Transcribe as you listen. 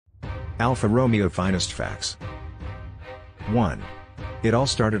Alfa Romeo finest facts. 1. It all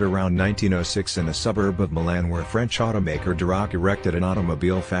started around 1906 in a suburb of Milan where French automaker Duroc erected an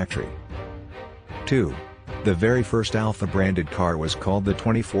automobile factory. 2. The very first Alfa branded car was called the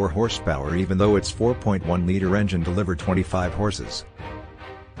 24 horsepower even though its 4.1-liter engine delivered 25 horses.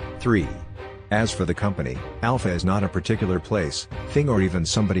 3. As for the company, Alfa is not a particular place, thing or even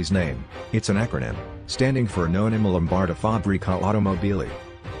somebody's name, it's an acronym, standing for Non Lombarda Fabbrica Automobili.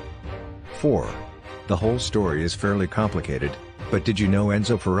 4. The whole story is fairly complicated, but did you know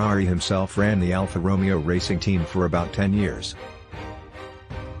Enzo Ferrari himself ran the Alfa Romeo racing team for about 10 years?